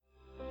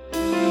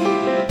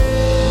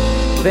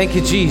Thank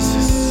you,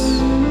 Jesus.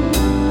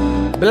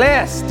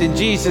 Blessed in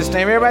Jesus'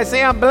 name. Everybody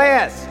say, I'm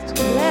blessed.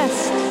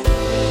 Blessed.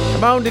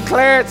 Come on,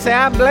 declare it. Say,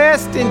 I'm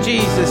blessed in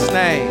Jesus'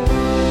 name.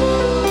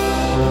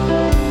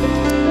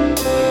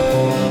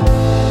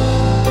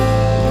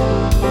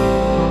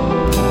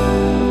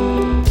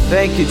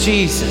 Thank you,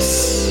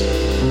 Jesus.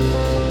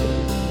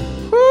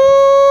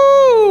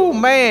 Woo,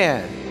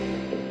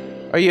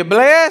 man. Are you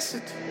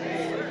blessed?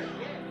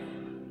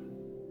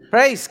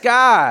 Praise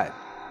God.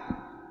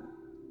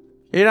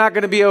 You're not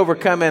going to be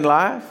overcome in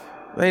life.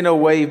 There ain't no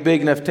wave big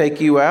enough to take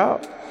you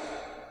out.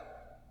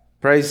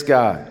 Praise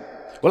God.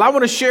 Well, I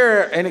want to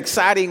share an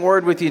exciting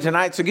word with you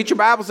tonight. So get your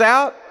Bibles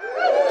out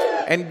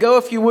and go,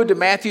 if you would, to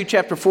Matthew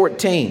chapter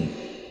 14.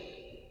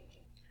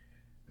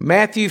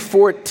 Matthew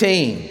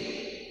 14,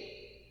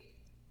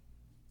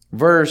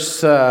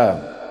 verse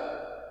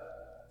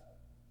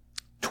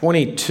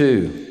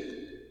 22.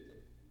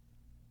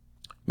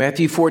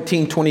 Matthew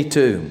 14,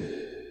 22.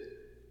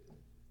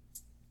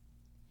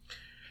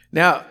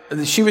 Now,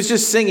 she was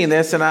just singing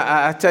this, and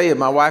I tell you,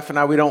 my wife and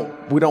I, we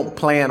don't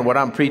plan what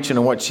I'm preaching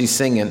and what she's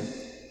singing.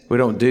 We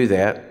don't do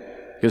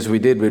that, because if we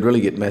did, we'd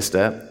really get messed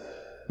up.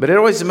 But it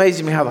always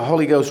amazes me how the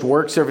Holy Ghost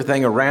works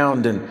everything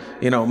around and,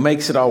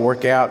 makes it all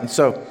work out. And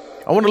so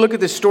I want to look at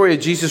this story of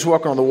Jesus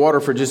walking on the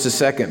water for just a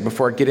second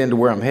before I get into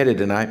where I'm headed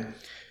tonight.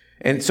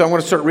 And so I'm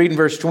going to start reading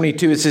verse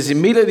 22. It says,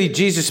 immediately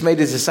Jesus made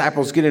his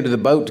disciples get into the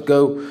boat to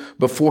go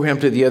before him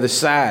to the other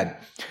side.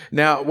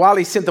 Now, while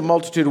he sent the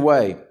multitude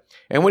away,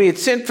 and when he had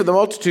sent for the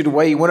multitude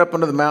away, he went up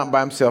onto the mountain by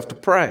himself to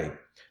pray.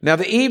 Now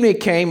the evening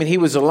came, and he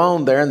was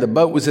alone there, and the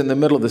boat was in the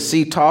middle of the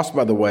sea, tossed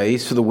by the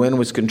waves, for the wind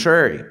was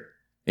contrary.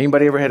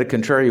 Anybody ever had a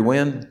contrary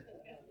wind?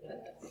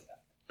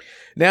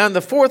 Now in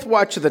the fourth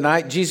watch of the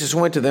night, Jesus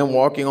went to them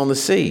walking on the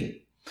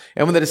sea.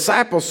 And when the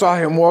disciples saw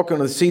him walking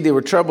on the sea, they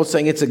were troubled,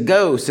 saying, it's a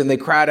ghost, and they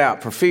cried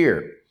out for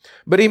fear.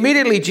 But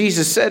immediately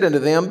Jesus said unto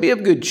them, be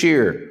of good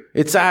cheer.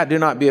 It's I, do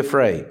not be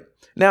afraid.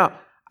 Now,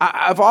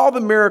 of all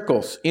the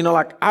miracles,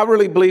 I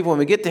really believe when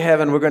we get to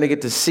heaven, we're going to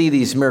get to see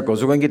these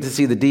miracles. We're going to get to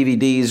see the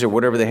DVDs or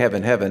whatever they have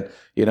in heaven,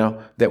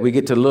 that we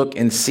get to look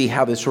and see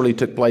how this really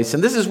took place.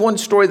 And this is one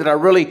story that I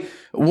really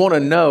want to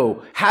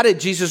know. How did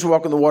Jesus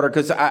walk on the water?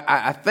 Because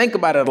I think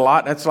about it a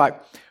lot, and it's like,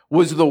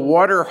 was the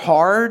water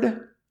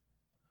hard?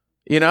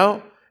 And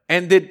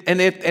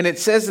it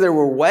says there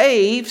were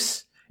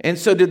waves. And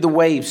so did the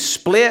waves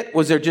split?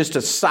 Was there just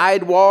a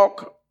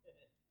sidewalk?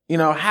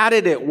 How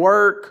did it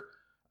work?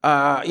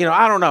 I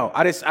don't know.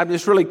 I'm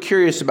just really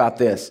curious about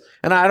this.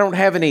 And I don't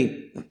have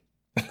any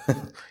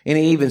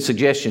even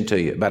suggestion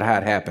to you about how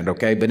it happened,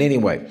 okay? But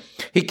anyway,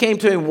 he came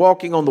to him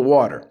walking on the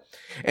water.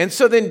 And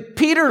so then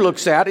Peter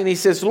looks out and he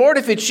says, Lord,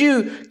 if it's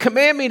you,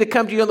 command me to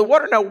come to you on the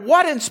water. Now,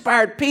 what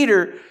inspired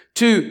Peter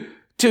to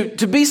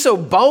be so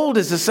bold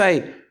as to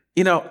say,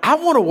 I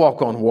want to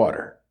walk on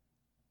water?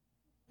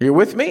 You're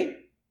with me?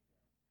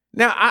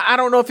 Now, I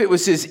don't know if it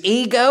was his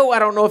ego. I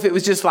don't know if it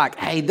was just like,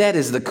 hey, that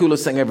is the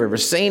coolest thing I've ever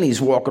seen.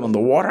 He's walking on the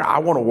water. I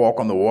want to walk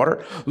on the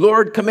water.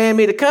 Lord, command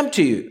me to come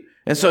to you.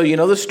 And so,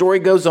 the story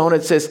goes on.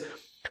 It says,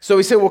 so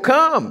he said, well,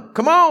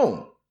 come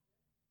on.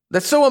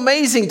 That's so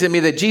amazing to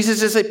me that Jesus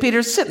just said,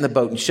 Peter, sit in the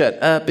boat and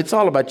shut up. It's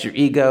all about your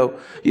ego.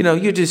 You're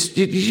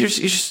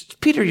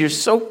Peter, you're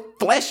so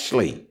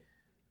fleshly.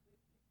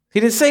 He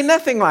didn't say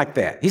nothing like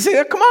that. He said,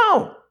 oh, come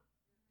on.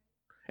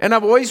 And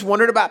I've always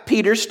wondered about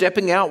Peter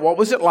stepping out. What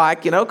was it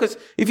like? Because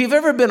if you've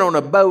ever been on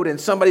a boat and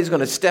somebody's going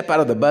to step out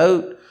of the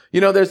boat,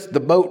 there's the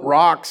boat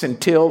rocks and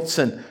tilts.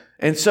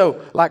 And so,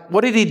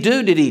 what did he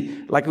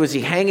do? Was he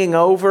hanging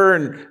over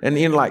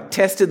and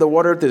tested the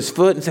water with his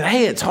foot and said,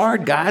 hey, it's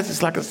hard, guys.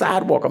 It's like a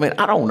sidewalk.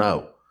 I don't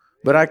know.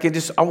 But I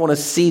want to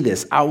see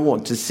this. I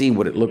want to see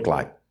what it looked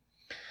like.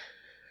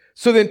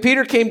 So then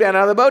Peter came down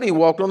out of the boat. He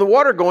walked on the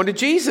water going to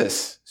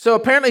Jesus. So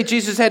apparently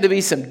Jesus had to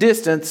be some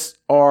distance,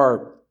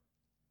 or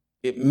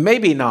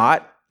maybe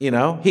not,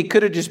 he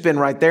could have just been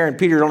right there, and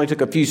Peter only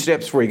took a few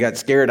steps before he got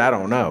scared. I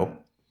don't know.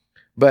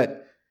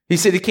 But he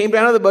said he came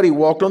down out of the boat, he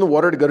walked on the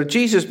water to go to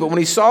Jesus. But when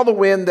he saw the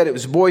wind, that it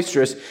was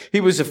boisterous,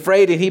 he was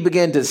afraid and he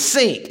began to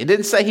sink. It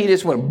didn't say he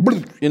just went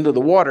into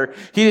the water.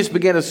 He just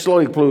began to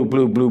slowly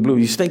blue.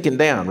 He's sinking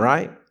down,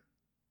 right?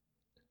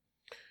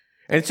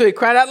 And so he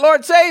cried out,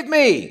 Lord, save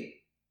me.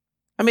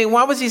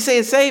 Why was he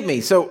saying save me?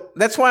 So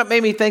that's why it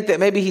made me think that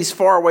maybe he's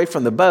far away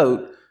from the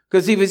boat.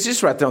 Because he was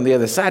just right there on the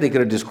other side, he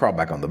could have just crawled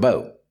back on the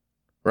boat,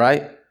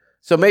 right?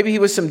 So maybe he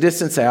was some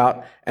distance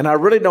out, and I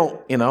really don't,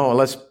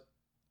 unless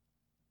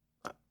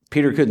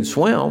Peter couldn't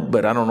swim,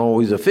 but I don't know,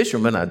 he's a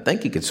fisherman. I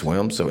think he could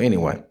swim, so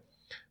anyway.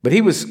 But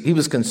he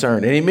was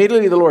concerned, and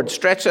immediately the Lord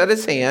stretched out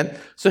his hand,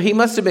 so he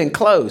must have been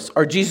close,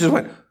 or Jesus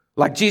went,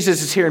 like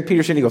Jesus is here, and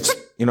Peter's and he goes,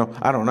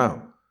 I don't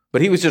know.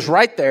 But he was just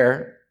right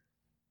there,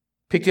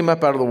 picked him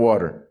up out of the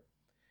water.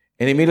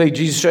 And immediately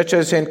Jesus stretched out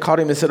his hand, caught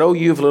him, and said, oh,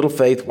 you of little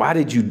faith, why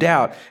did you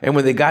doubt? And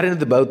when they got into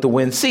the boat, the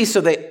wind ceased.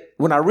 So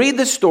when I read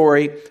this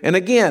story, and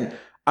again,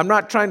 I'm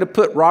not trying to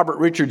put Robert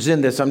Richards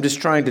in this. I'm just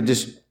trying to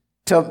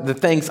tell the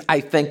things I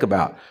think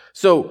about.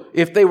 So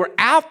if they were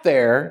out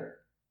there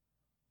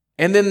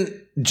And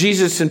then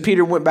Jesus and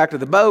Peter went back to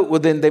the boat. Well,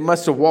 then they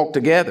must have walked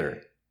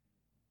together.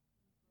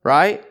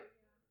 Right?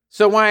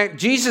 So while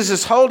Jesus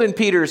is holding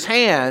Peter's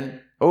hand,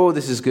 oh,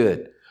 this is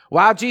good.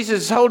 While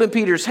Jesus is holding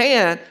Peter's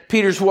hand,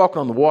 Peter's walking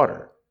on the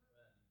water.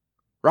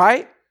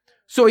 Right?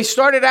 So he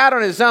started out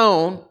on his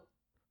own,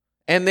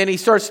 and then he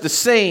starts to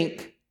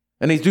sink,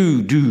 and he's do.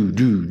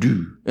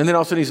 And then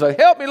all of a sudden he's like,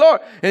 help me,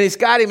 Lord. And he's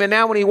got him, and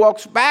now when he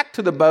walks back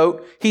to the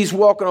boat, he's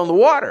walking on the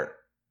water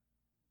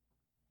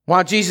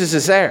while Jesus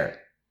is there.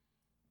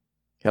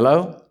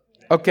 Hello?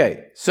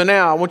 Okay, so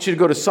now I want you to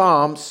go to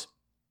Psalms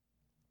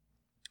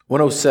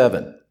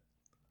 107.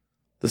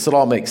 This will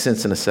all make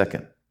sense in a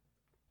second.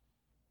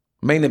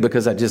 Mainly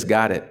because I just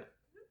got it.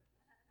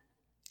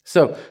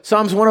 So,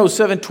 Psalms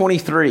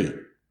 107:23.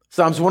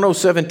 Psalms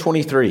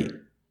 107:23.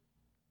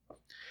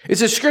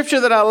 It's a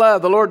scripture that I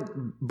love. The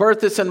Lord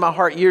birthed this in my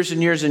heart years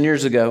and years and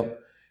years ago.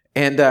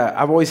 And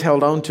I've always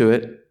held on to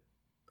it.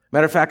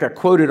 Matter of fact, I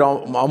quote it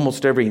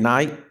almost every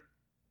night.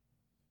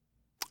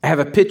 I have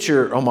a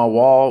picture on my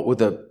wall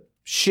with a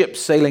ship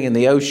sailing in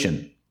the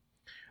ocean.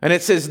 And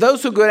it says,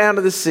 those who go down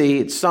to the sea,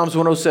 it's Psalms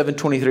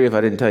 107:23 if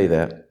I didn't tell you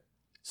that.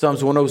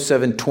 Psalms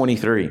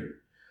 107:23.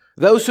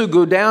 Those who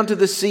go down to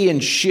the sea in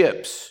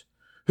ships,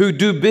 who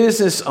do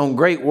business on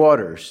great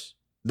waters,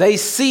 they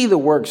see the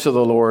works of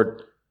the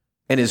Lord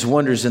and his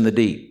wonders in the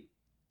deep.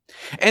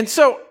 And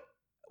so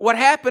what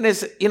happened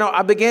is,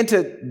 I began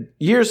to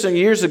years and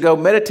years ago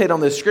meditate on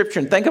this scripture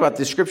and think about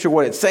this scripture,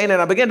 what it's saying.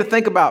 And I began to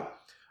think about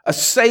a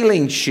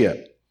sailing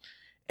ship.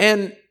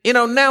 And,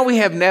 now we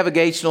have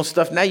navigational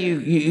stuff. Now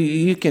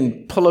you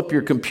can pull up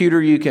your computer.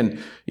 You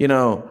can,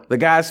 the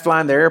guys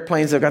flying the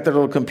airplanes, they've got their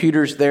little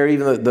computers there,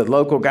 even the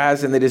local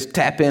guys, and they just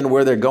tap in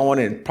where they're going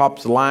and it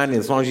pops the line. And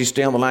as long as you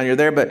stay on the line, you're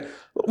there. But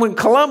when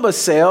Columbus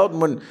sailed,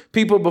 when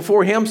people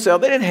before him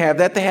sailed, they didn't have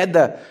that. They had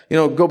the,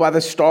 go by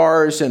the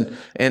stars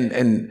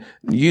and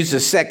use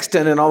the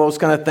sextant and all those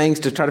kind of things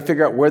to try to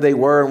figure out where they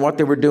were and what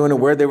they were doing and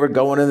where they were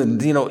going.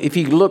 And, if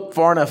you look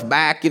far enough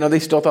back, they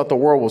still thought the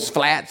world was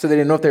flat. So they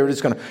didn't know if they were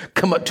just going to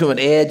come up to an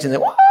edge and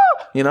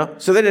then,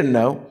 so they didn't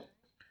know.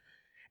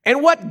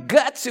 And what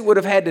guts it would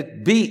have had to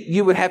be,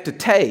 you would have to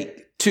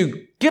take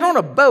to get on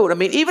a boat. I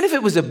mean, even if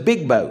it was a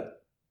big boat,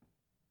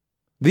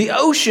 the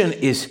ocean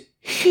is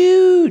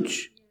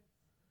huge.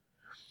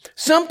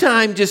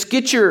 Sometimes just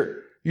get just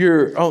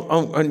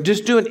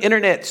do an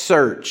internet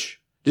search.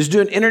 Just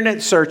do an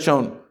internet search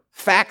on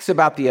facts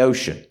about the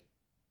ocean.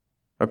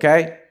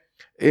 Okay?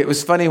 It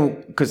was funny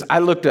because I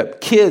looked up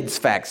kids'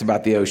 facts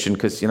about the ocean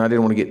because, I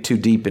didn't want to get too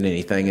deep in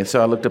anything. And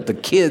so I looked up the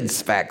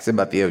kids' facts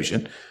about the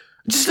ocean.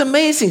 Just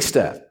amazing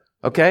stuff.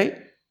 Okay?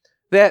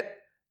 That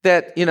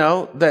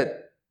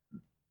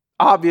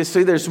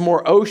obviously there's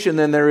more ocean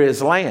than there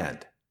is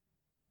land.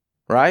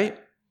 Right?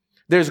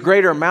 There's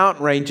greater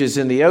mountain ranges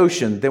in the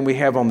ocean than we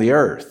have on the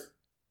earth.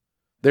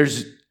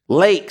 There's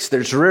lakes,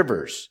 there's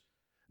rivers.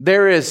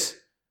 There is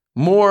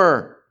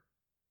more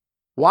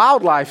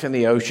wildlife in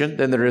the ocean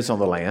than there is on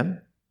the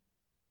land.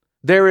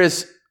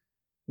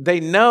 They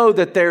know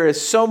that there is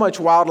so much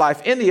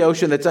wildlife in the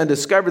ocean that's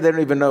undiscovered. They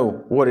don't even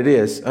know what it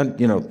is.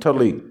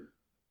 Totally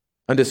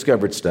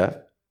undiscovered stuff.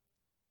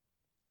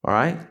 All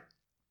right?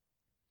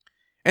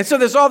 And so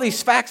there's all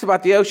these facts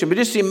about the ocean, but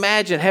just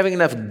imagine having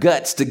enough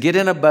guts to get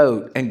in a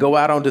boat and go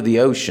out onto the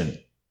ocean.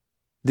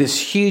 This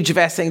huge,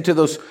 vast thing to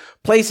those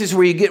places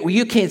where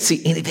you can't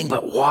see anything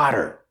but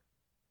water.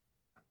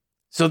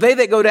 So they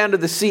that go down to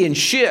the sea in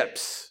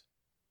ships,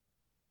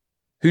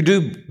 who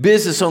do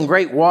business on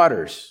great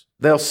waters,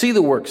 they'll see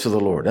the works of the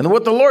Lord. And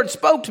what the Lord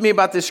spoke to me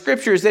about this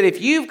scripture is that if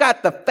you've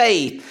got the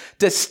faith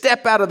to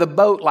step out of the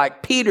boat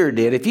like Peter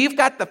did, if you've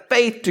got the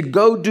faith to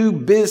go do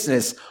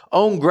business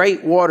on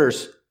great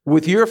waters,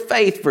 with your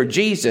faith for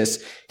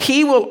Jesus,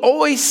 he will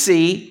always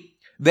see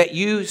that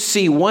you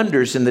see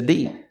wonders in the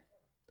deep.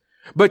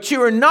 But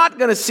you are not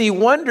going to see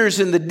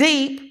wonders in the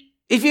deep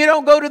if you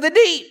don't go to the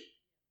deep.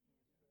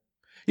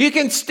 You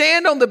can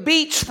stand on the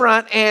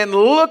beachfront and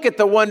look at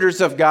the wonders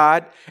of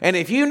God. And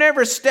if you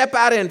never step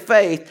out in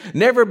faith,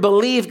 never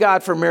believe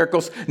God for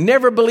miracles,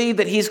 never believe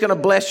that he's going to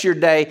bless your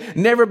day,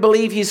 never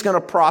believe he's going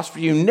to prosper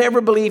you,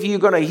 never believe he's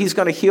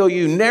going to heal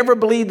you, never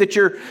believe that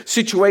your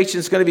situation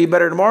is going to be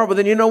better tomorrow, but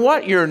then you know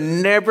what? You're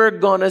never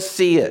going to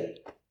see it.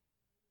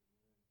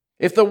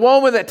 If the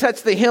woman that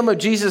touched the hem of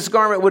Jesus'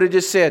 garment would have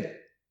just said,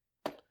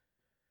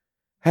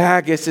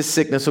 I guess this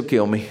sickness will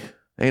kill me.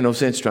 Ain't no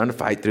sense trying to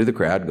fight through the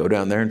crowd, go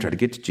down there and try to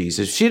get to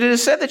Jesus. She'd have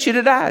said that she'd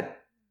have died.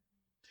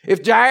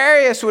 If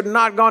Jairus would have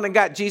not gone and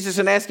got Jesus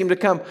and asked him to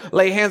come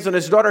lay hands on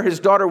his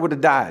daughter would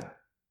have died.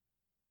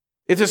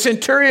 If the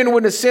centurion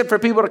wouldn't have sent for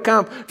people to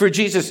come for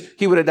Jesus,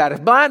 he would have died.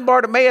 If blind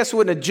Bartimaeus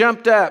wouldn't have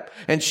jumped up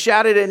and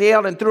shouted and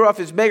yelled and threw off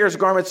his beggar's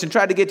garments and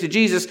tried to get to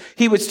Jesus,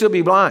 he would still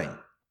be blind.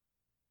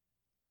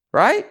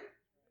 Right?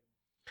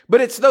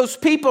 But it's those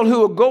people who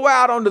will go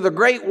out onto the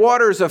great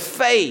waters of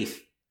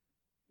faith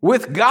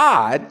with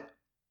God,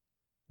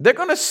 they're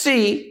going to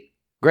see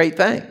great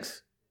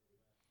things.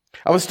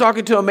 I was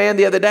talking to a man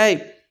the other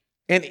day,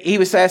 and he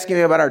was asking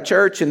me about our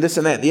church and this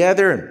and that and the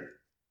other.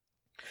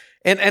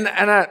 And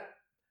I,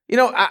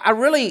 I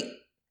really,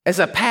 as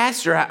a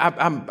pastor,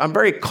 I'm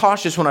very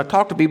cautious when I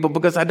talk to people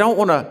because I don't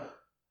want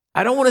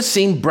to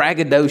seem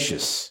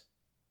braggadocious.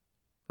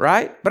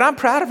 Right? But I'm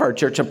proud of our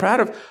church. I'm proud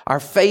of our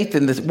faith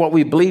and what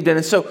we believed in.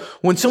 And so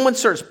when someone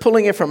starts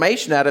pulling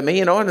information out of me,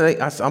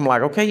 I'm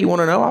like, okay, you want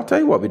to know? I'll tell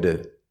you what we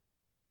do.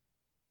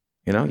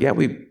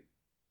 We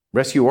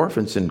rescue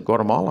orphans in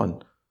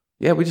Guatemala.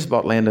 And we just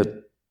bought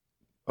land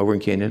over in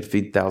Kenya to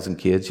feed 1,000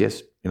 kids.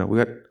 Yes, we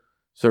got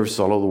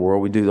services all over the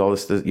world. We do all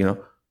this,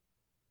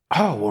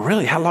 Oh, well,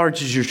 really? How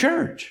large is your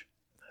church?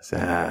 I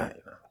said,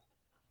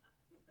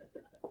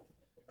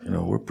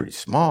 we're pretty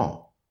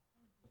small.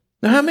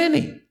 Now, how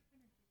many?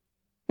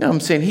 I'm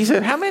saying, he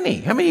said, how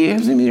many? How many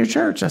is in your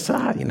church? I said,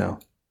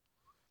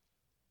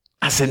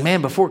 I said,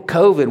 man, before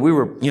COVID,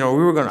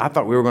 I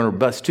thought we were going to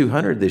bust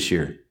 200 this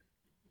year.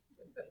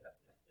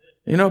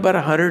 About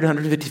 100,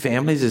 150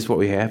 families is what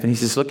we have. And he's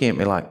just looking at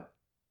me like,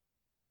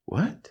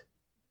 what?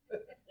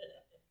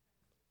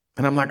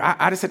 And I'm like,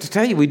 I just have to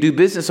tell you, we do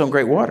business on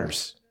Great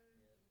Waters.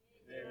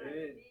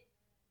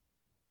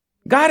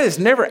 God has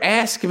never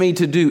asked me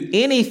to do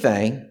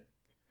anything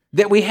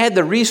that we had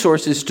the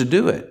resources to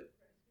do it.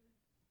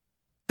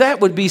 That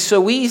would be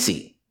so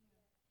easy.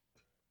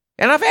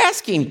 And I've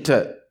asked him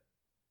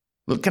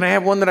can I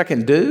have one that I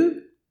can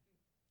do?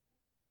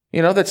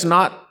 That's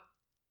not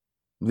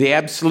the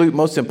absolute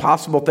most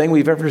impossible thing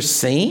we've ever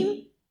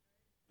seen,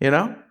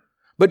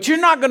 But you're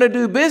not going to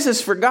do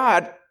business for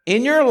God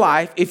in your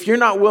life if you're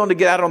not willing to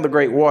get out on the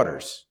great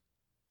waters.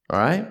 All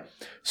right?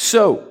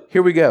 So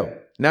here we go.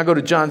 Now go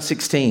to John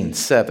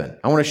 16:7.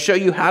 I want to show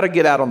you how to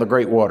get out on the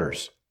great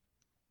waters.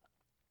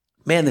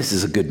 Man, this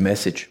is a good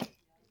message.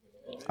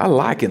 I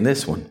liking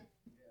this one.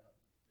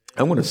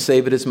 I want to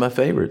save it as my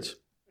favorites.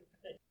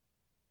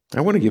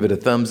 I want to give it a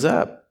thumbs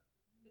up.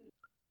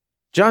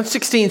 John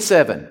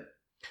 16:7.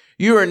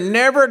 You are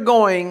never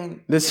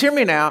going, hear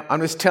me now, I'm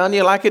just telling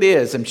you like it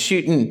is. I'm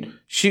shooting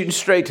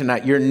straight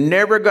tonight. You're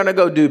never going to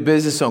go do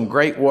business on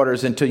great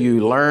waters until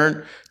you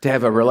learn to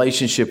have a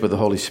relationship with the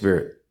Holy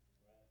Spirit.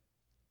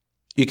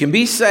 You can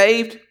be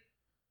saved.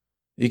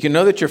 You can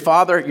know that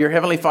your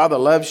Heavenly Father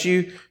loves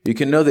you. You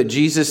can know that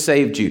Jesus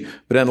saved you.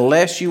 But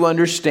unless you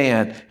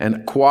understand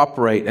and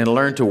cooperate and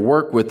learn to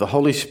work with the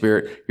Holy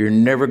Spirit, you're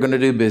never going to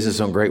do business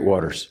on great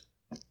waters.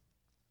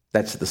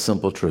 That's the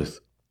simple truth.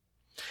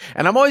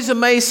 And I'm always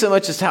amazed so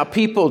much as how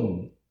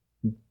people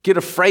get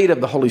afraid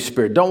of the Holy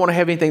Spirit, don't want to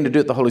have anything to do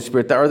with the Holy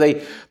Spirit. Or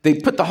they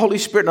put the Holy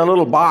Spirit in a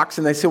little box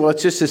and they say, well,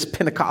 it's just this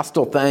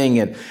Pentecostal thing.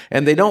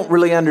 And they don't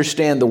really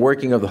understand the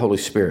working of the Holy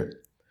Spirit.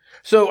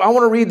 So I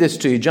want to read this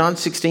to you. John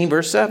 16,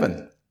 verse 7.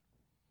 It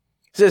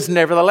says,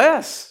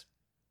 nevertheless,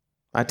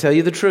 I tell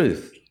you the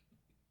truth.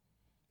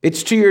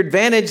 It's to your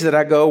advantage that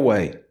I go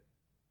away.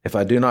 If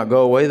I do not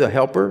go away, the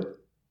Helper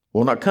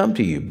will not come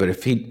to you. But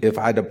if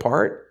I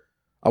depart,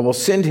 I will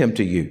send him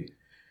to you.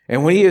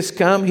 And when he has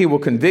come, he will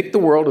convict the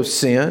world of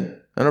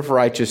sin and of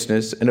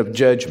righteousness and of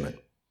judgment.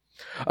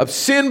 Of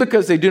sin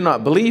because they do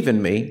not believe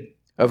in me.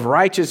 Of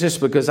righteousness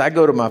because I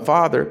go to my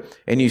Father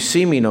and you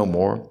see me no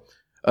more.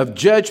 Of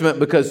judgment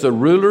because the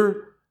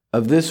ruler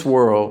of this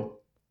world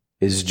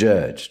is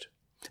judged.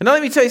 And now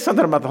let me tell you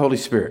something about the Holy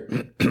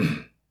Spirit.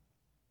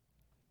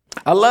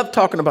 I love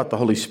talking about the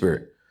Holy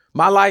Spirit.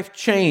 My life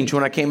changed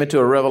when I came into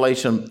a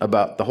revelation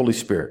about the Holy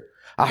Spirit.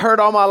 I heard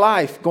all my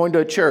life going to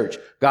a church,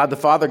 God the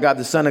Father, God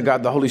the Son, and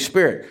God the Holy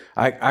Spirit.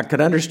 I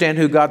could understand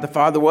who God the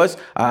Father was.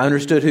 I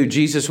understood who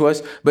Jesus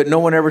was, but no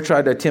one ever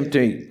tried to attempt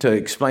to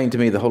explain to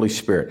me the Holy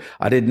Spirit.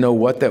 I didn't know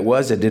what that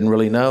was. I didn't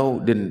really know,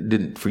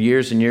 didn't for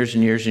years and years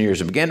and years and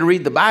years. I began to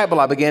read the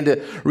Bible. I began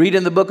to read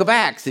in the book of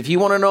Acts. If you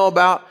want to know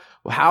about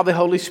how the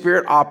Holy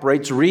Spirit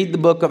operates, read the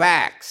book of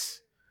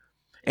Acts.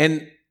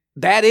 And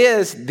that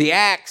is the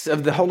acts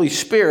of the Holy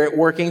Spirit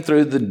working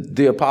through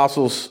the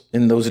apostles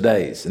in those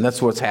days. And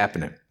that's what's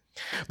happening.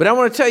 But I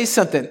want to tell you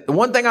something. The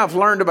one thing I've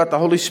learned about the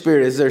Holy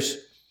Spirit is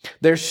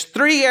there's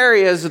three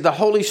areas that the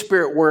Holy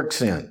Spirit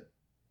works in.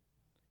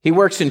 He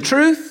works in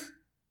truth.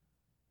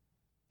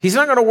 He's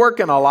not going to work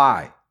in a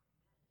lie.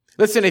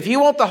 Listen, if you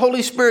want the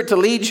Holy Spirit to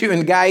lead you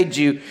and guide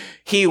you,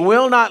 he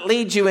will not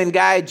lead you and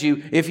guide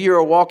you if you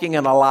are walking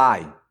in a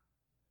lie.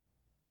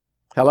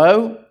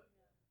 Hello?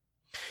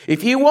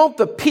 If you want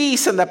the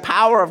peace and the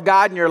power of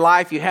God in your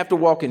life, you have to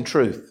walk in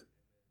truth.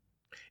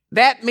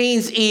 That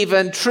means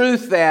even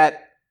truth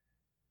that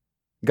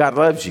God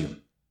loves you.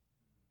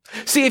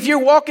 See, if you're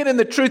walking in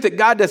the truth that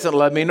God doesn't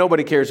love me,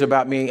 nobody cares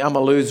about me, I'm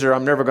a loser,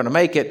 I'm never going to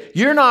make it,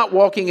 you're not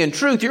walking in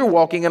truth, you're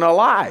walking in a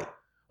lie.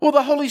 Well,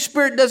 the Holy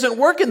Spirit doesn't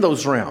work in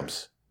those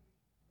realms.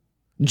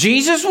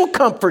 Jesus will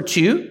comfort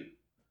you,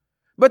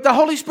 but the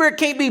Holy Spirit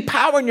can't be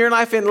power in your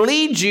life and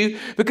lead you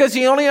because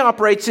he only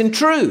operates in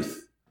truth.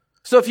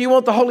 So if you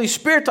want the Holy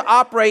Spirit to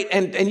operate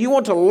and you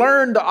want to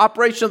learn the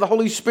operation of the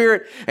Holy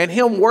Spirit and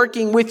him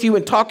working with you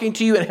and talking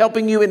to you and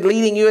helping you and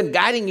leading you and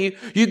guiding you,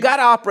 you got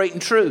to operate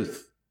in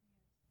truth.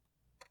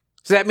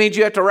 So that means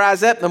you have to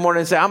rise up in the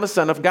morning and say, I'm a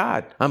son of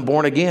God. I'm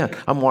born again.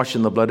 I'm washed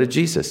in the blood of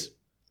Jesus.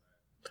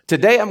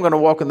 Today I'm going to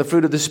walk in the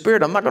fruit of the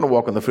Spirit. I'm not going to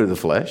walk in the fruit of the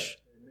flesh.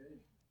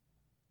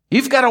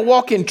 You've got to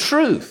walk in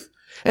truth.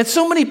 And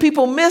so many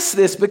people miss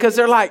this because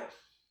they're like,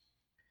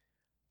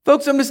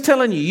 folks, I'm just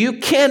telling you, you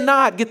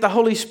cannot get the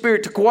Holy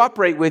Spirit to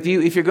cooperate with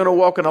you if you're going to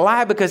walk in a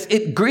lie because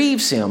it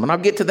grieves him. And I'll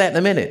get to that in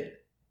a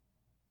minute.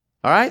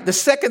 All right. The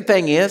second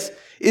thing is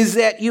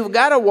that you've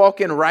got to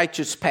walk in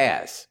righteous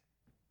paths.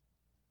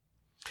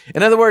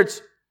 In other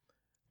words,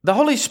 the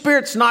Holy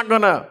Spirit's not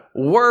going to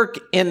work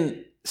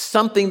in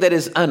something that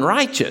is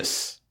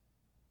unrighteous.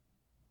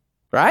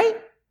 Right?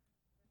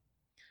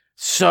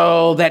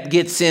 So that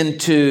gets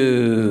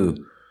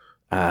into,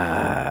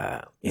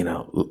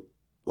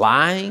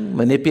 lying,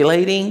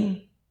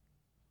 manipulating.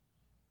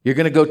 You're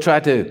going to go try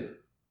to,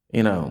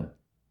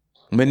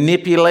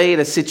 manipulate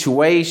a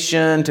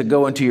situation to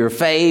go into your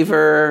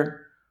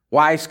favor.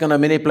 Wife's going to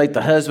manipulate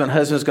the husband.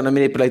 Husband's going to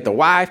manipulate the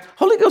wife.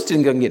 Holy Ghost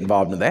isn't going to get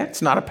involved in that.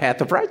 It's not a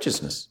path of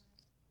righteousness.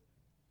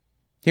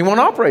 He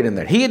won't operate in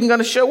that. He isn't going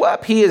to show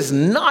up. He is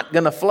not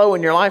going to flow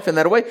in your life in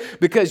that way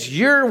because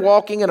you're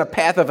walking in a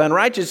path of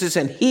unrighteousness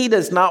and he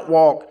does not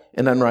walk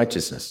in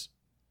unrighteousness.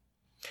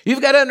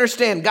 You've got to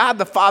understand God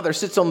the Father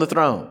sits on the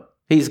throne.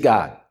 He's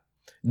God.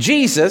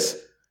 Jesus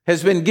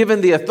has been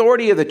given the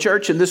authority of the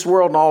church in this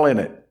world and all in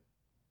it.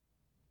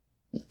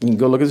 You can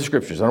go look at the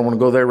scriptures. I don't want to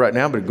go there right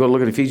now, but go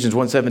look at Ephesians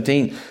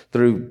 1:17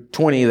 through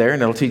 20 there,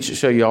 and it'll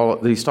show you all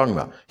that he's talking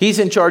about. He's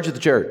in charge of the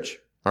church,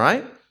 all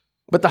right?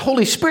 But the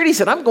Holy Spirit, he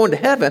said, I'm going to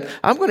heaven.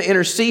 I'm going to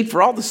intercede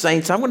for all the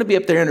saints. I'm going to be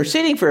up there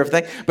interceding for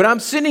everything, but I'm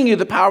sending you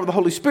the power of the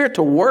Holy Spirit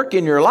to work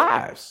in your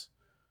lives.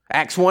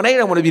 Acts 1:8,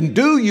 I want to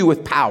endue you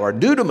with power.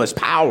 Dunamis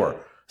power.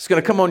 It's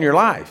going to come on your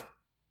life.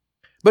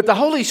 But the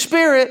Holy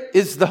Spirit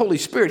is the Holy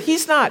Spirit.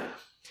 He's not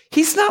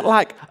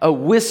like a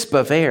wisp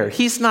of air.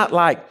 He's not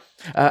like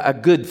a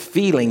good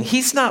feeling.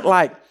 He's not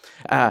like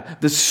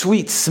the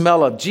sweet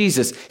smell of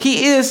Jesus.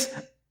 He is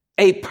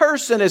a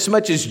person as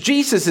much as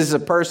Jesus is a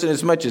person,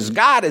 as much as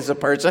God is a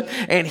person,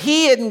 and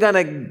he isn't going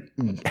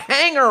to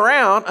hang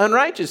around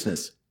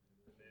unrighteousness.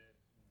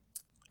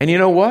 And you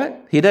know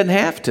what? He doesn't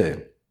have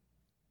to.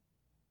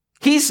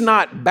 He's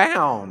not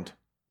bound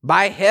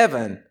by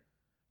heaven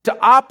to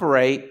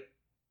operate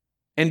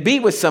and be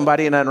with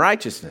somebody in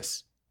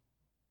unrighteousness.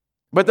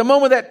 But the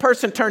moment that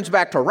person turns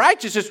back to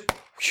righteousness,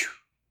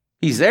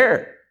 he's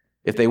there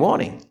if they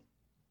want him.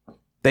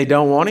 They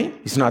don't want him,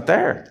 he's not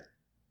there.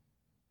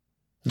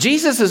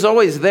 Jesus is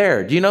always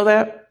there. Do you know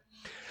that?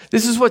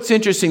 This is what's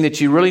interesting that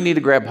you really need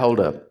to grab hold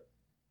of.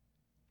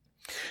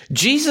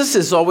 Jesus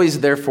is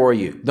always there for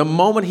you. The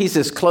moment he's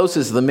as close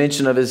as the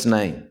mention of his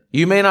name.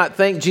 You may not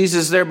think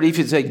Jesus is there, but if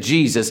you say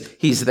Jesus,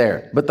 he's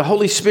there. But the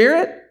Holy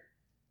Spirit,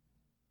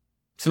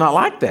 it's not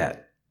like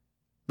that.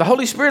 The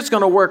Holy Spirit's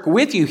going to work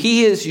with you.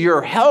 He is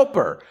your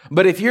helper.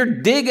 But if you're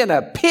digging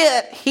a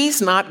pit,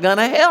 he's not going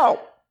to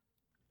help.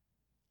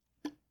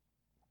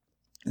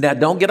 Now,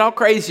 don't get all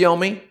crazy on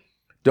me.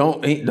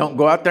 Don't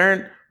go out there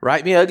and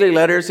write me ugly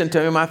letters and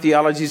tell me my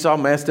theology's all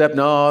messed up.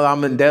 No,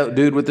 I'm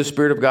endued with the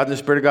Spirit of God, and the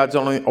Spirit of God's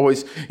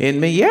always in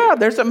me. Yeah,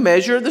 there's a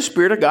measure of the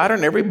Spirit of God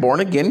in every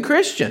born-again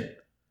Christian.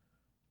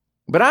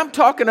 But I'm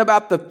talking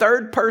about the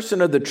third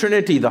person of the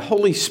Trinity, the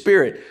Holy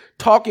Spirit,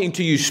 talking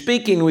to you,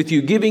 speaking with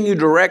you, giving you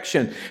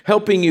direction,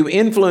 helping you,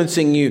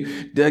 influencing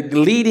you,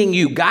 leading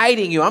you,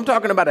 guiding you. I'm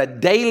talking about a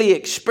daily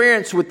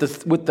experience with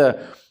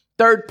the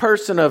third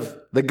person of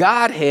the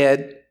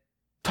Godhead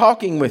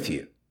talking with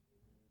you.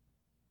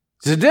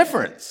 There's a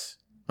difference.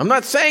 I'm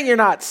not saying you're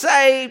not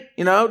saved.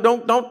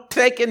 Don't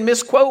take and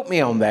misquote me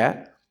on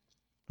that.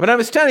 But I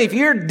was telling you, if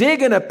you're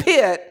digging a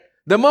pit,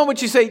 the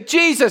moment you say,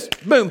 Jesus,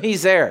 boom,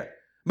 he's there.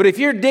 But if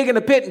you're digging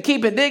a pit and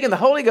keeping digging, the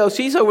Holy Ghost,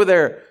 he's over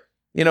there,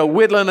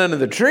 whittling under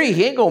the tree.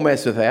 He ain't going to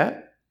mess with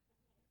that.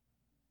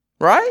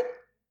 Right?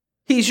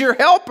 He's your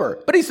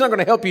helper, but he's not going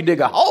to help you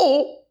dig a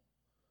hole.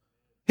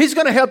 He's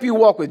going to help you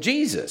walk with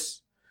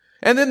Jesus.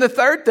 And then the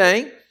third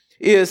thing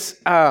is,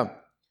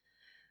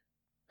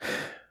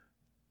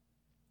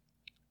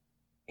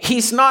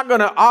 he's not going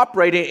to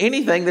operate in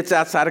anything that's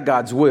outside of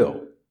God's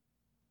will.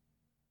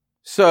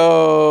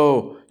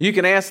 So you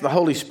can ask the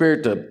Holy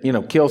Spirit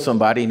to, kill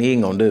somebody and he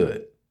ain't going to do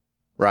it.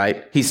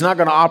 Right? He's not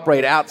going to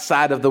operate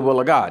outside of the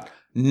will of God,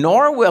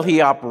 nor will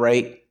he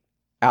operate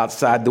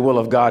outside the will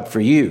of God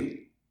for you.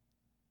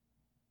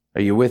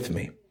 Are you with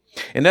me?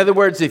 In other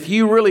words, if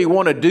you really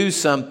want to do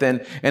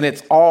something and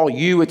it's all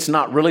you, it's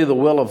not really the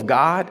will of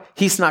God,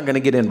 he's not going to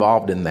get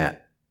involved in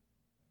that.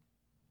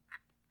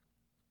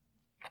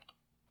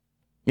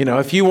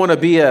 If you want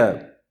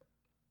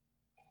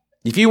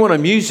a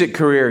music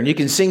career and you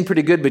can sing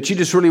pretty good, but you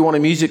just really want a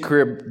music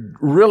career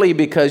really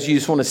because you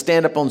just want to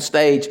stand up on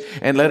stage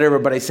and let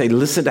everybody say,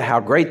 listen to how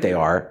great they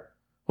are.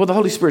 Well, the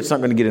Holy Spirit's not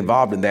going to get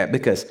involved in that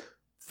because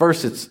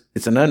first,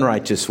 it's an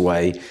unrighteous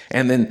way.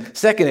 And then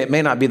second, it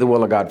may not be the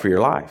will of God for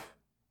your life.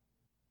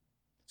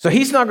 So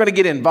he's not going to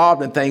get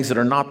involved in things that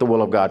are not the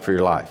will of God for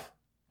your life.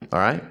 All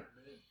right?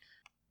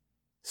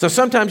 So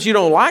sometimes you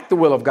don't like the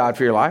will of God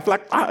for your life.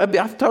 Like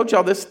I've told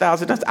y'all this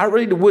 1,000 times. I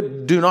really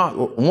do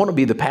not want to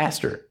be the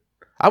pastor.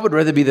 I would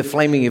rather be the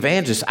flaming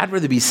evangelist. I'd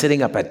rather be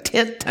setting up a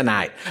tent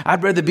tonight.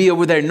 I'd rather be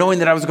over there knowing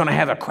that I was going to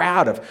have a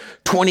crowd of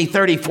 20,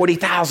 30,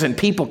 40,000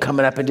 people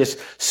coming up and just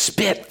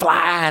spit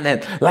flying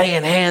and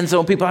laying hands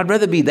on people. I'd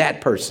rather be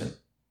that person.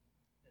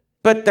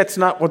 But that's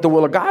not what the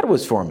will of God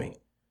was for me.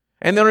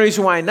 And the only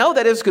reason why I know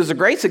that is because the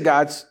grace of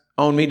God's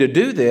on me to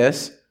do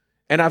this.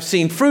 And I've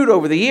seen fruit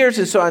over the years.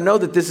 And so I know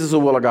that this is the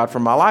will of God for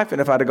my life. And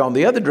if I'd have gone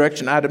the other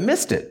direction, I'd have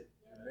missed it.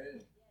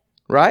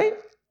 Right?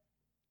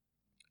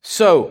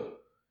 So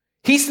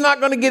he's not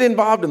going to get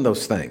involved in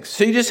those things.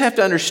 So you just have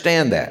to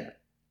understand that.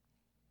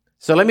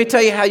 So let me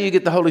tell you how you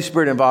get the Holy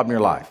Spirit involved in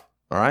your life.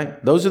 All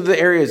right. Those are the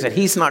areas that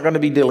he's not going to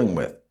be dealing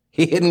with.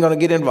 He isn't going to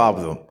get involved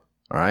with them.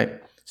 All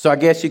right. So I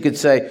guess you could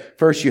say,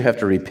 first you have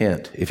to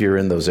repent if you're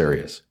in those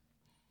areas.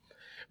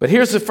 But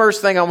here's the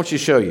first thing I want you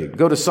to show you.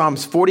 Go to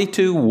Psalms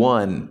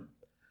 42:1.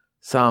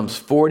 Psalms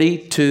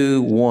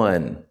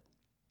 42:1.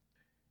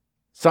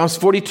 Psalms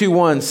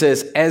 42:1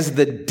 says, as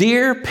the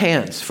deer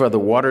pants for the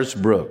water's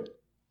brook,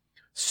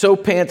 so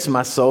pants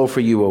my soul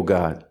for you, O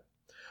God.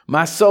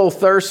 My soul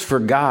thirsts for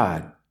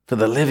God, for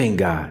the living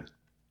God.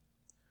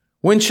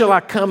 When shall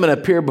I come and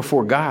appear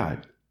before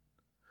God?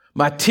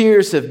 My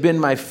tears have been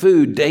my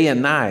food day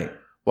and night,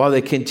 while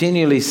they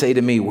continually say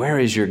to me, where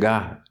is your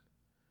God?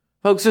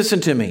 Folks, listen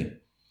to me.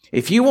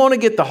 If you want to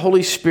get the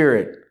Holy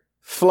Spirit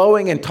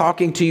flowing and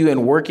talking to you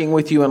and working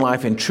with you in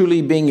life and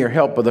truly being your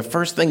helper, the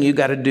first thing you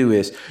got to do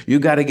is you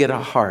got to get a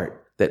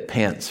heart that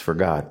pants for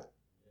God.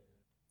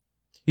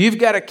 You've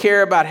got to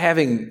care about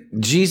having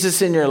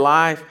Jesus in your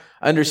life,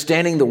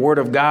 understanding the Word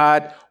of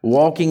God,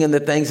 walking in the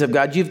things of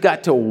God. You've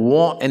got to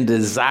want and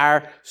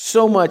desire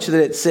so much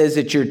that it says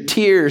that your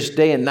tears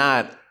day and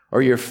night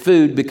are your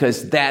food,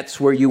 because that's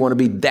where you want to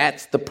be.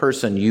 That's the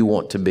person you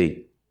want to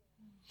be.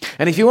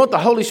 And if you want the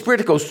Holy Spirit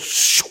to go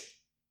shoo,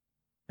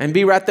 and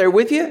be right there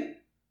with you,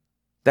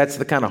 that's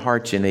the kind of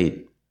heart you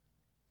need.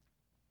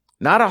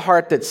 Not a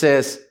heart that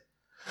says,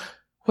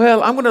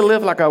 well, I'm going to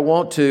live like I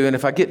want to, and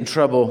if I get in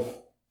trouble,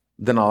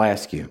 then I'll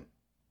ask you.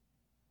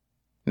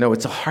 No,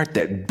 it's a heart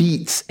that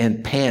beats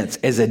and pants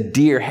as a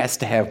deer has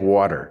to have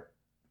water.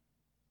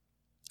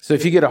 So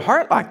if you get a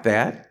heart like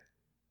that,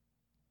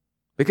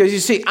 because you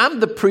see, I'm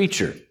the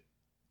preacher,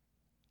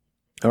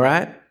 all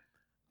right?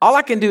 All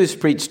I can do is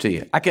preach to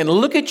you. I can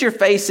look at your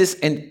faces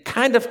and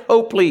kind of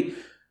hopefully,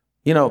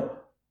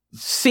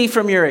 see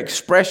from your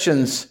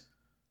expressions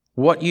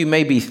what you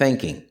may be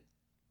thinking.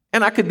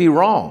 And I could be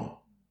wrong,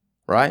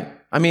 right?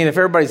 I mean, if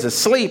everybody's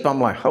asleep, I'm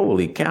like,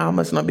 holy cow, I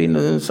must not be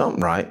doing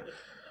something right.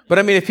 But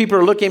I mean, if people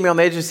are looking at me on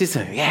the edge of the seat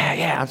saying,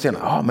 yeah, I'm saying,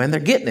 oh man, they're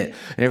getting it.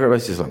 And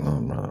everybody's just like,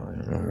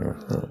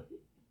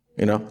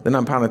 then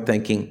I'm kind of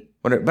thinking,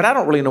 whatever. But I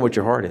don't really know what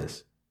your heart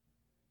is.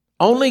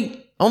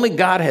 Only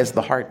God has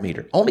the heart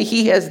meter. Only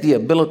he has the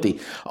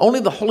ability. Only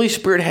the Holy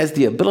Spirit has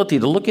the ability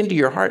to look into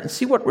your heart and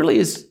see what really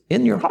is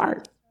in your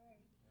heart.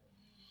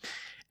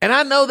 And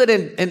I know that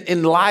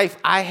in life,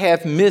 I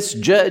have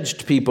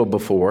misjudged people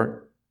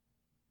before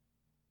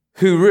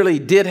who really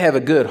did have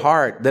a good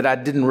heart that I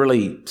didn't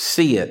really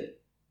see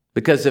it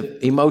because of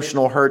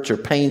emotional hurts or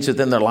pains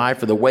within their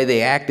life or the way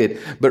they acted.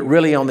 But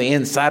really on the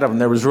inside of them,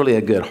 there was really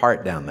a good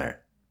heart down there.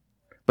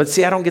 But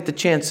see, I don't get the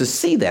chance to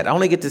see that. I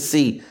only get to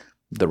see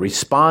the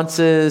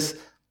responses,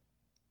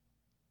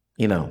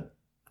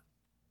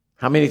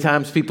 how many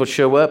times people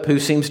show up, who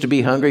seems to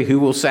be hungry, who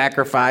will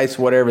sacrifice,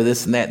 whatever,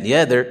 this and that and the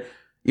other,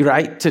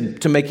 right,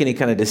 to make any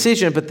kind of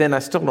decision. But then I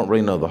still don't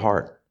really know the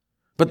heart.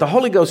 But the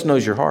Holy Ghost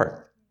knows your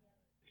heart,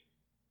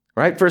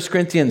 right? 1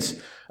 Corinthians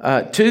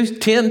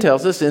 2:10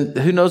 tells us, and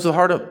who knows the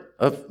heart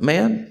of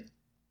man?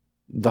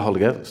 The Holy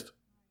Ghost.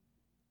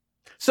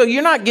 So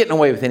you're not getting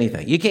away with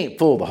anything. You can't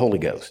fool the Holy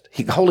Ghost.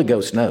 The Holy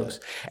Ghost knows.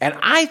 And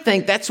I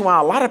think that's why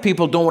a lot of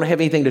people don't want to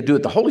have anything to do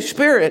with the Holy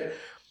Spirit,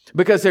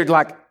 because they're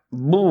like, I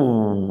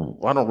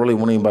don't really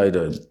want anybody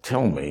to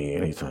tell me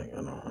anything.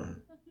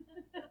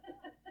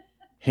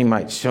 He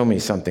might show me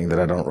something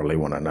that I don't really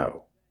want to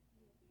know.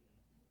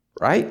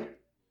 Right?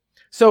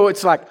 So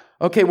it's like,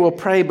 okay, we'll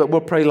pray, but we'll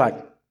pray like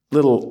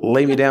little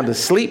lay me down to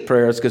sleep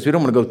prayers, because we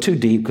don't want to go too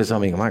deep, because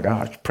my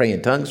gosh, pray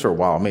in tongues for a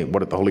while.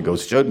 What if the Holy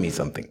Ghost showed me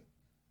something?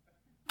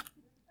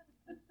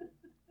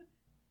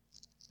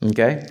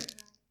 Okay.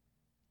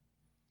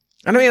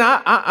 And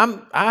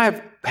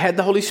I've had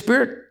the Holy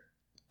Spirit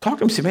talk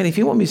to me and say, man, if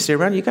you want me to stay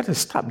around, you got to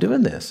stop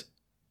doing this.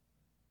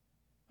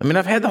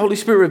 I've had the Holy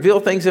Spirit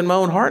reveal things in my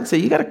own heart and say,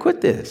 you got to quit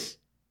this.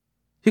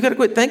 You got to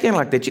quit thinking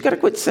like that. You got to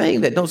quit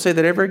saying that. Don't say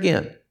that ever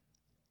again.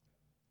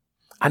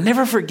 I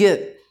never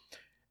forget.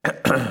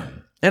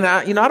 And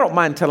I don't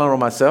mind telling on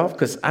myself,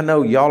 because I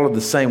know y'all are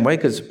the same way,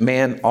 because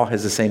man all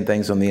has the same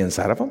things on the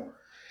inside of them.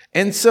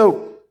 And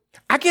so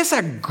I guess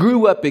I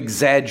grew up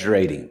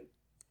exaggerating.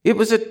 It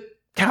was a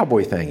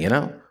cowboy thing,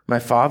 My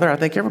father, I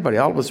think everybody,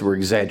 all of us were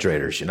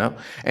exaggerators, And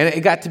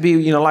it got to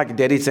be, like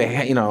Daddy'd say,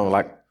 hey,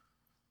 like,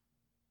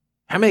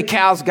 how many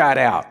cows got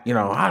out?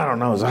 I don't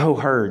know. It was a whole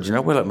herd,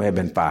 Well, it may have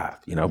been 5,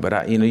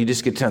 But, you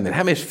just get telling them,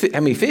 how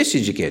many fish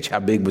did you catch? How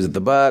big was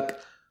the buck?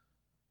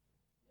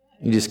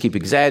 You just keep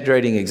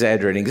exaggerating.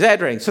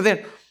 So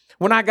then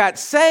when I got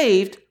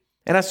saved,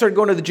 and I started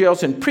going to the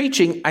jails and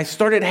preaching, I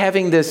started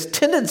having this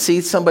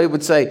tendency. Somebody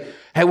would say,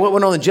 hey, what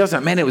went on in the jails?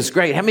 Man, it was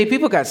great. How many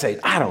people got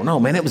saved? I don't know,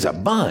 man. It was a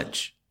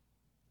bunch.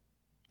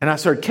 And I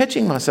started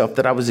catching myself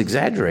that I was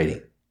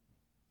exaggerating.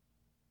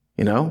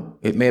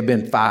 It may have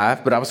been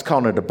 5, but I was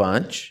calling it a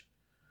bunch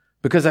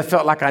because I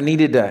felt like I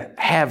needed to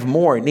have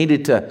more. It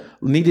needed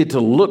to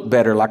look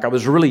better, like I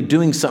was really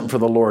doing something for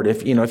the Lord.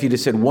 If you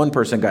just said one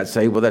person got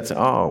saved, well, that's,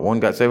 one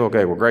got saved.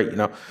 Okay, well, great.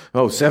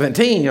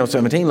 17,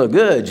 17 looked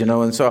good,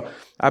 And so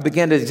I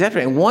began to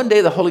exaggerate. And one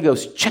day the Holy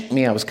Ghost checked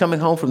me. I was coming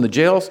home from the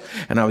jails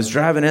and I was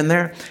driving in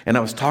there and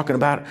I was talking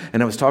about it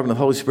and I was talking to the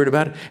Holy Spirit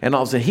about it. And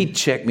all of a sudden he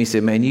checked me,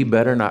 said, man, you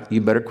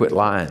better quit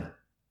lying.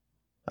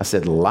 I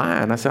said,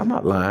 lying? I said, I'm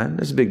not lying.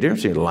 There's a big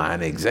difference between lying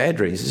and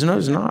exaggerating. He says, no,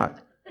 it's not.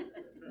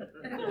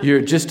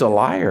 You're just a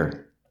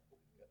liar.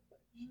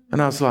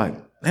 And I was like,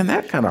 man,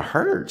 that kind of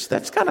hurts.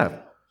 That's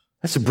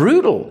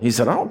brutal. He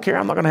said, I don't care.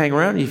 I'm not going to hang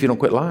around you if you don't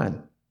quit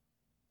lying.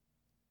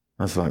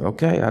 I was like,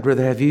 okay, I'd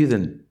rather have you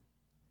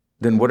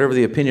than whatever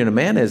the opinion of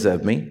man is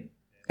of me.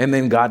 And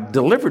then God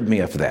delivered me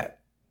of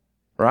that.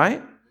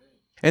 Right?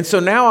 And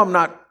so now I'm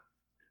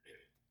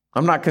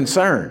not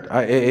concerned.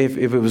 If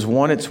it was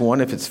 1, it's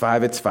 1. If it's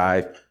 5, it's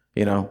 5.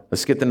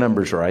 Let's get the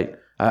numbers right.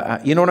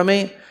 You know what I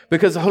mean?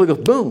 Because the Holy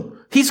Ghost, boom,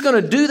 he's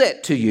going to do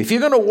that to you. If you're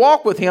going to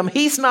walk with him,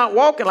 he's not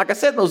walking, like I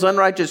said, in those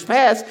unrighteous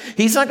paths.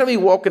 He's not going to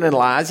be walking in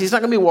lies. He's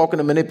not going to be walking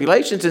in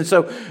manipulations. And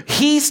so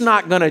he's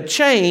not going to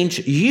change.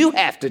 You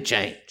have to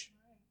change.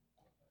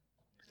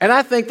 And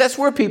I think that's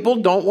where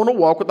people don't want to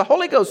walk with the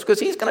Holy Ghost, because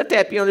he's going to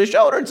tap you on the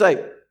shoulder and say,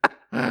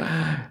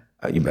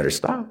 you better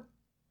stop.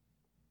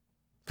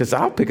 Because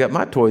I'll pick up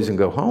my toys and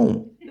go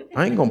home.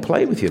 I ain't going to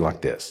play with you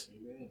like this.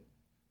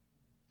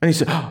 And he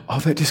said,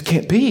 oh, that just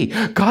can't be.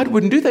 God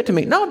wouldn't do that to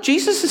me. No,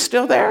 Jesus is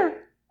still there.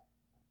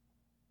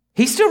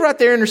 He's still right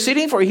there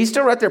interceding for you. He's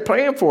still right there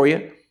praying for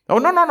you. Oh,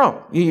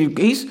 no.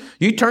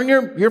 You turn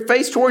your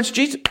face towards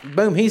Jesus.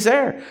 Boom, he's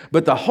there.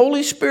 But the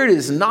Holy Spirit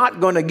is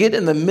not going to get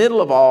in the middle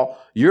of all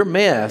your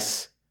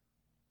mess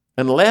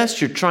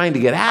unless you're trying to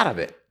get out of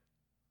it.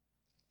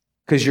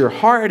 Because your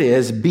heart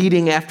is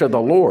beating after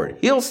the Lord.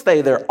 He'll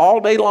stay there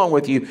all day long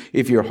with you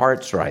if your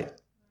heart's right.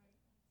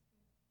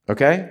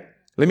 Okay?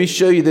 Let me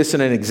show you this in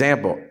an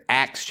example.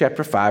 Acts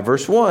chapter 5,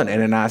 verse 1,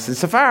 Ananias and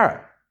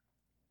Sapphira.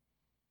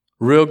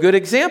 Real good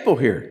example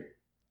here.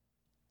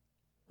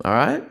 All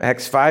right,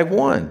 Acts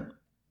 5:1.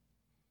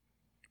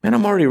 Man,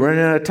 I'm already running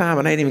out of time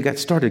and I ain't even got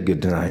started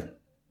good tonight.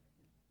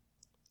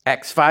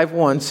 Acts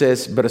 5:1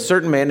 says, but a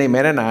certain man named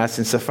Ananias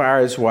and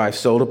Sapphira, his wife,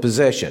 sold a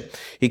possession.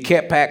 He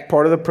kept back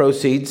part of the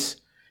proceeds,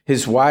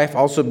 his wife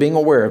also being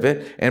aware of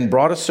it, and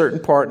brought a certain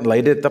part and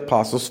laid it at the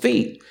apostles'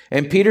 feet.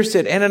 And Peter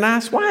said,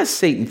 Ananias, why has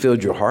Satan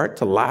filled your heart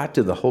to lie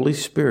to the Holy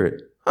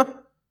Spirit? Isn't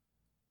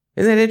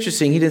that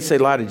interesting? He didn't say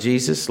lie to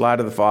Jesus, lie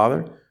to the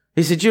Father.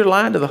 He said, you're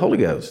lying to the Holy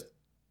Ghost.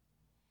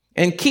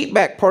 And keep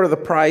back part of the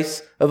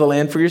price of the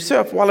land for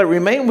yourself. While it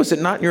remained, was it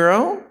not your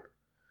own?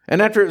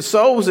 And after it was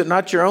sold, was it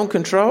not your own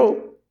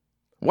control?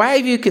 Why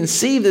have you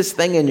conceived this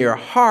thing in your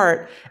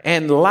heart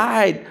and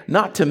lied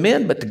not to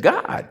men, but to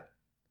God?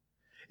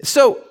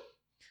 So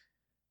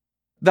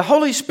the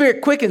Holy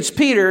Spirit quickens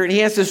Peter and he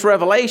has this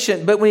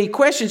revelation. But when he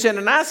questions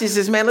Ananias, he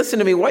says, man, listen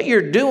to me. What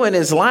you're doing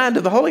is lying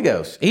to the Holy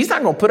Ghost. He's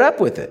not going to put up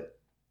with it.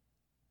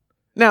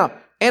 Now,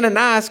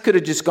 Ananias could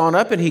have just gone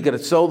up and he could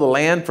have sold the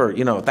land for,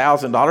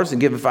 $1,000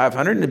 and given $500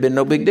 and it'd been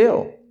no big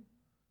deal.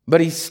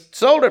 But he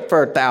sold it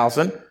for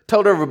 $1,000,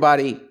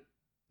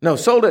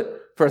 sold it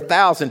for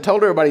 $1,000,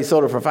 told everybody he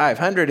sold it for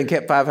 $500 and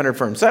kept $500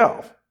 for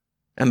himself.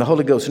 And the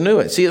Holy Ghost knew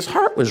it. See, his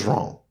heart was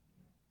wrong.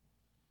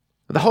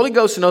 The Holy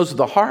Ghost knows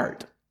the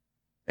heart.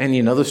 And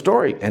you know the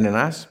story.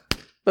 Ananias,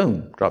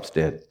 boom, drops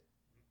dead.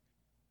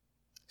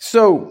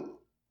 So,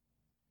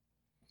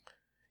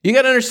 you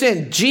got to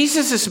understand,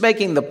 Jesus is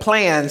making the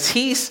plans.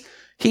 He's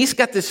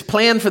got this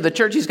plan for the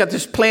church. He's got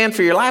this plan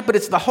for your life, but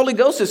it's the Holy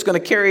Ghost that's going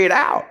to carry it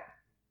out.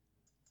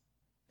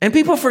 And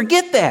people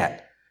forget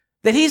that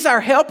he's our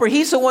helper.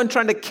 He's the one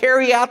trying to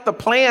carry out the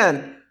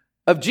plan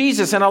of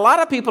Jesus. And a lot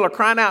of people are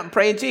crying out and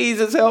praying,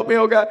 Jesus, help me,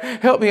 oh God,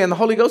 help me. And the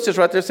Holy Ghost is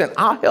right there saying,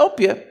 I'll help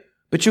you,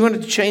 but you're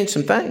going to change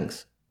some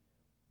things.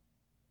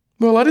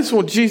 Well, I just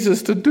want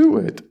Jesus to do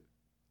it.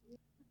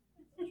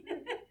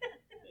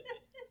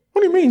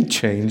 What do you mean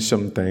change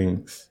some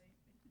things?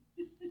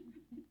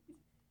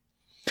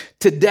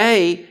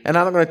 Today, and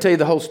I'm not going to tell you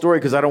the whole story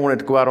because I don't want it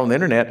to go out on the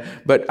internet,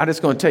 but I'm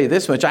just going to tell you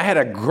this much. I had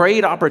a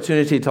great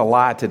opportunity to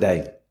lie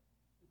today.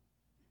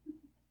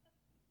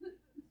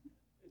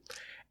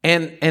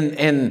 And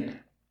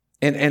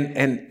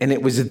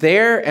it was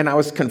there and I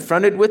was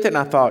confronted with it and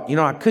I thought,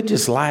 I could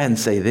just lie and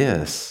say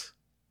this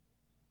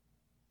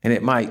and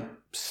it might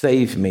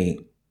save me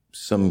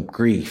some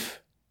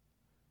grief.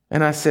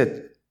 And I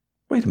said,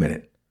 wait a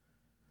minute.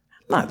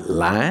 I'm not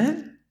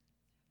lying.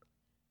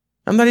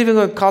 I'm not even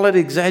going to call it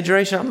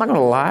exaggeration. I'm not going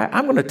to lie.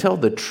 I'm going to tell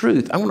the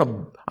truth. I'm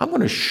going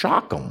to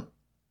shock them.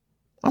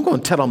 I'm going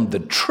to tell them the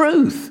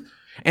truth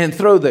and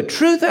throw the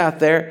truth out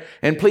there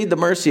and plead the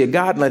mercy of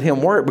God and let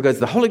him work, because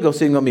the Holy Ghost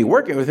isn't going to be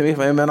working with me if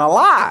I'm in a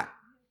lie.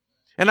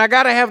 And I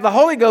got to have the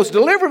Holy Ghost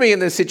deliver me in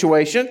this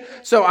situation.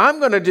 So I'm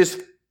going to just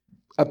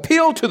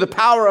appeal to the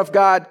power of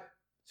God,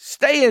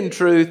 stay in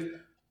truth,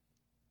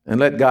 and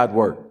let God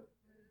work.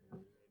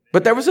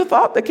 But there was a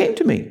thought that came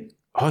to me.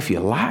 Oh, if you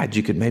lied,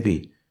 you could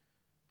maybe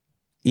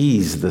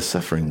ease the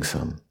suffering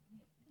some.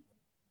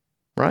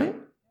 Right?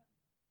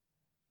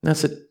 And I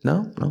said,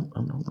 no,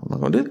 I'm not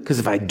going to do it. Because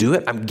if I do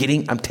it,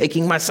 I'm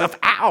taking myself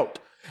out.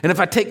 And if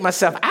I take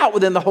myself out, well,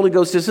 then the Holy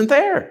Ghost isn't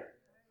there.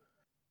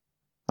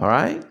 All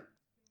right?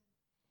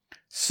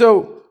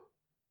 So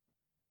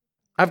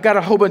I've got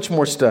a whole bunch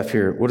more stuff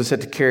here. We'll just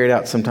have to carry it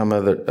out sometime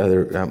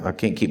I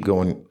can't keep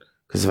going,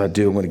 because if I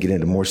do, I'm going to get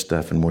into more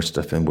stuff, and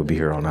we'll be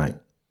here all night.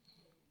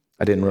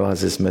 I didn't realize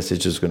this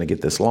message was going to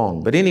get this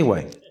long. But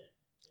anyway,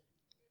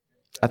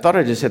 I thought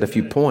I just had a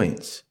few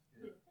points.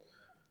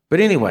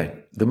 But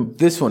anyway,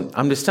 this one,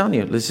 I'm just telling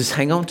you, let's just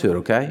hang on to it,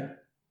 okay?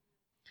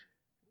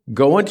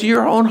 Go into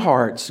your own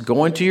hearts,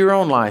 go into your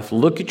own life,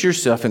 look at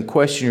yourself and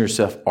question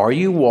yourself. Are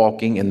you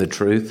walking in the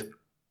truth,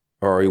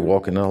 or are you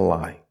walking in a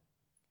lie?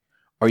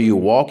 Are you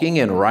walking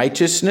in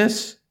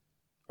righteousness,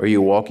 or are you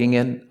walking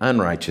in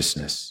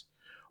unrighteousness?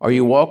 Are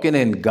you walking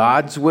in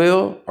God's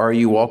will, or are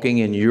you walking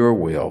in your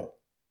will?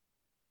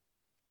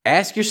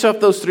 Ask yourself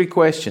those three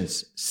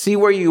questions. See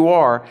where you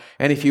are.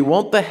 And if you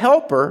want the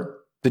helper,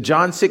 the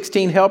John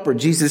 16 helper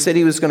Jesus said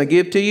he was going to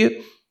give to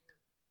you,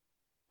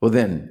 well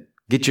then,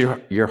 get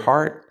your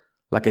heart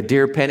like a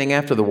deer panting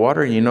after the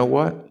water, and you know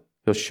what?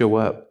 He'll show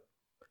up.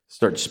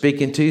 Start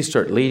speaking to you,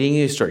 start leading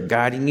you, start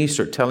guiding you,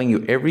 start telling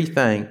you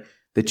everything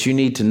that you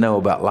need to know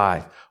about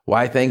life.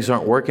 Why things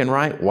aren't working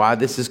right, why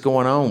this is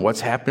going on,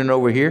 what's happening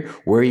over here,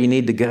 where you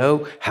need to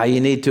go, how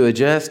you need to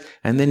adjust.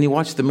 And then you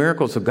watch the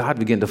miracles of God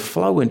begin to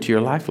flow into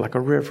your life like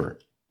a river.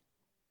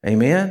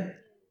 Amen?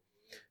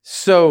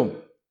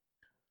 So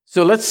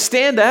let's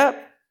stand up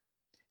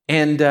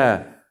and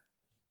let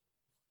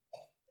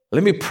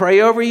me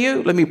pray over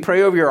you. Let me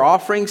pray over your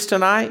offerings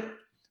tonight.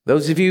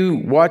 Those of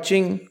you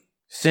watching,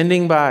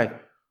 sending by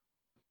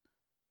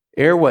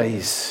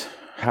airways,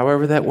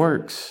 however that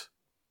works.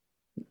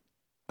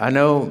 I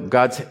know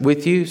God's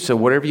with you, so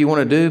whatever you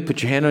want to do,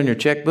 put your hand on your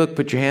checkbook,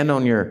 put your hand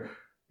on your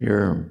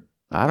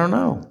I don't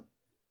know.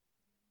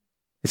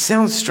 It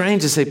sounds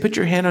strange to say, put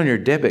your hand on your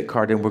debit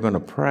card and we're going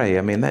to pray.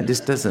 I mean, that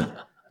just doesn't,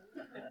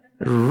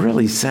 it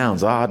really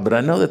sounds odd, but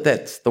I know that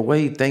that's the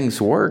way things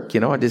work.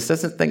 You know, I just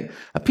doesn't think,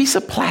 a piece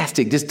of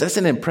plastic just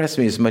doesn't impress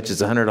me as much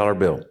as a $100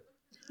 bill.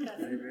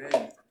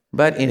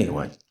 But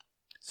anyway,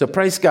 so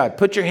praise God.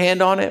 Put your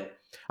hand on it.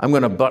 I'm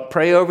going to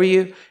pray over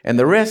you, and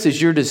the rest is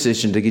your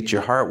decision to get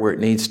your heart where it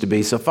needs to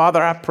be. So,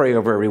 Father, I pray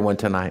over everyone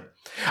tonight.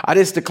 I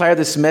just declare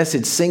this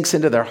message sinks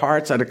into their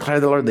hearts. I declare,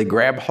 the Lord, they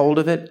grab hold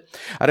of it.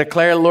 I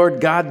declare, Lord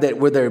God, that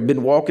where they've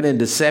been walking in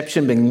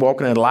deception, been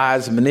walking in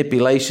lies,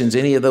 manipulations,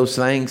 any of those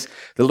things,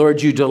 the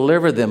Lord, you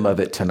deliver them of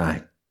it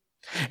tonight.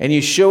 And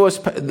you show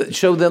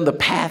them the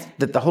path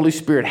that the Holy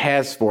Spirit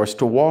has for us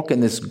to walk in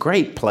this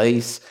great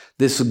place,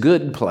 this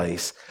good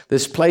place,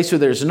 this place where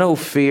there's no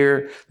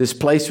fear, this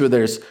place where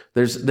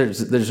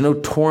there's no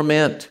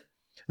torment,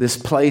 this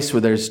place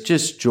where there's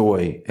just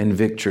joy and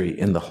victory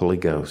in the Holy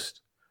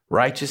Ghost,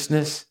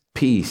 righteousness,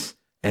 peace,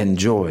 and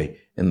joy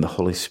in the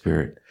Holy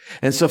Spirit.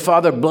 And so,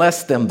 Father,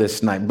 bless them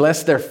this night.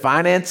 Bless their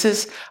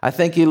finances. I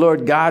thank you,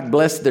 Lord God.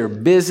 Bless their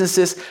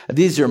businesses.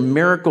 These are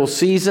miracle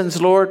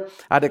seasons, Lord.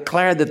 I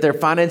declare that their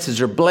finances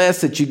are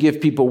blessed, that you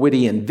give people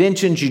witty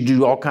inventions. You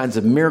do all kinds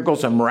of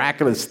miracles and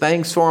miraculous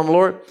things for them,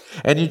 Lord.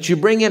 And that you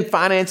bring in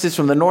finances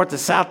from the north, the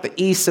south, the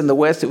east, and the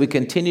west, that we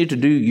continue to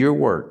do your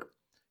work.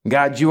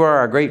 God, you are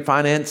our great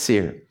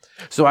financier.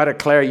 So I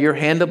declare your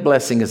hand of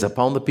blessing is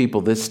upon the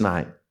people this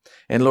night.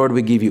 And Lord,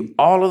 we give you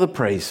all of the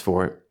praise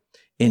for it.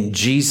 In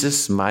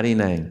Jesus' mighty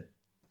name,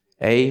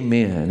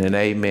 amen and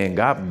amen.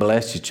 God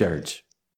bless you, church.